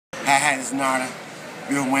Hi, this is Narada.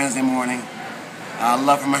 Beautiful Wednesday morning.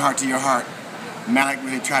 Love from my heart to your heart. Malek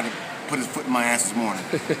really tried to put his foot in my ass this morning.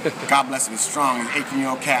 God bless him. He's strong. He's an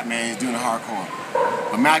 18-year-old cat, man. He's doing it hardcore.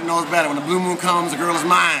 But Malek knows better. When the blue moon comes, the girl is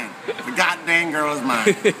mine. The goddamn girl is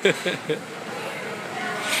mine.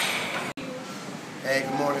 Hey,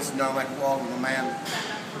 good morning. This is Narada with my man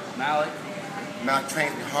Malek. Malek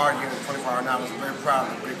trains me hard here in 24-hour now. I'm very proud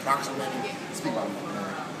of him. Very progress I'm making. Speak about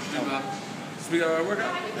him, man. Speak about our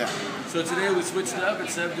workout? Yeah. So today we switched it up.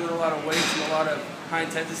 Instead of doing a lot of weights and a lot of high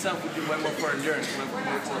intensity stuff, we went more for endurance. We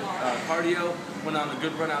went for cardio, went on a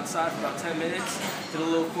good run outside for about 10 minutes, did a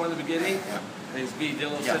little core in the beginning. Yeah. And his beat, did a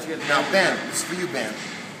little stretch at the Now, end. Ben, this is for you, Ben.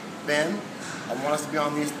 Ben, I want us to be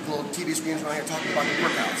on these little TV screens right here talking about the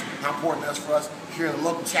workouts. How important that's for us here in the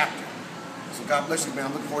local chapter. So God bless you, Ben.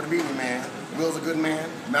 I'm looking forward to meeting you, man. Will's a good man.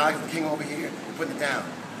 Malek is the king over here. We're putting it down.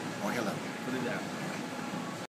 Oh, hello. Put it down.